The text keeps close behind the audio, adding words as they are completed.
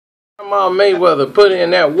Mayweather put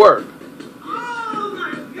in that work.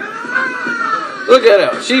 Look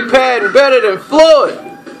at her. She padding better than Floyd.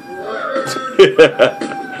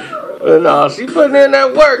 No, she putting in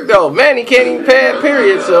that work though. Manny can't even pad,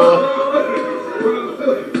 period, so.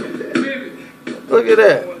 Look at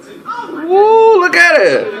that. Woo, look at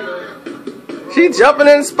her. She jumping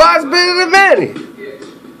in spots bigger than Manny.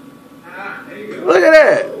 Look at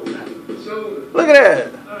that. Look at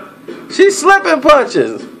that. She's slipping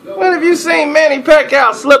punches. When have you seen Manny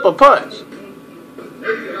Pacquiao slip a punch?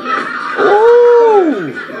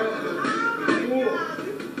 Ooh.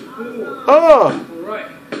 Oh.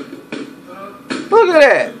 Look at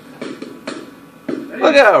that.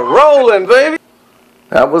 Look at her rolling, baby.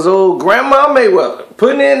 That was old Grandma Mayweather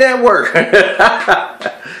putting in that work.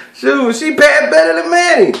 Shoot, she pad better than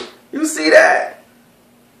Manny. You see that?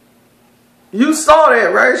 You saw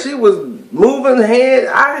that, right? She was moving the head.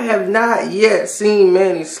 I have not yet seen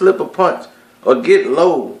Manny slip a punch or get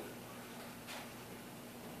low.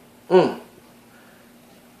 I'm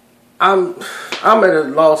at a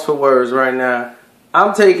loss for words right now.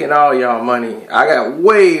 I'm taking all y'all money. I got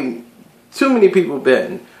way too many people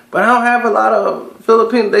betting. But I don't have a lot of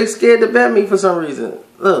Filipinos. They scared to bet me for some reason.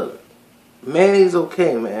 Look, Manny's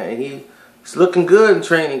okay, man. He's looking good in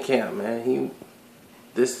training camp, man.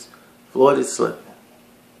 This Floyd is slipping.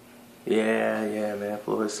 Yeah, man.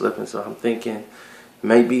 Floyd's slipping. So I'm thinking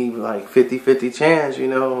maybe like 50-50 chance, you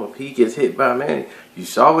know, if he gets hit by Manny. You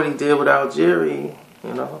saw what he did with Algieri,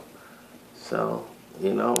 you know. So,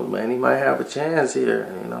 you know, Manny might have a chance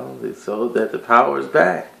here, you know, so that the power is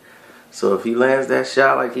back. So if he lands that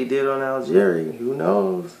shot like he did on Algieri, who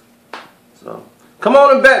knows? So, come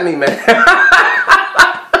on and bet me, man.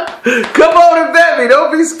 Come on and bet me.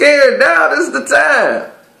 Don't be scared now. This is the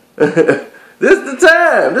time. This is the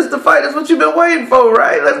time. This is the fight. That's what you've been waiting for,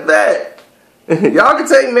 right? Let's bet. Y'all can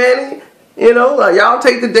take Manny, you know, like y'all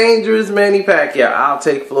take the dangerous Manny Pacquiao. I'll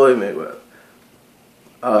take Floyd Mayweather.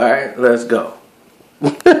 All right, let's go.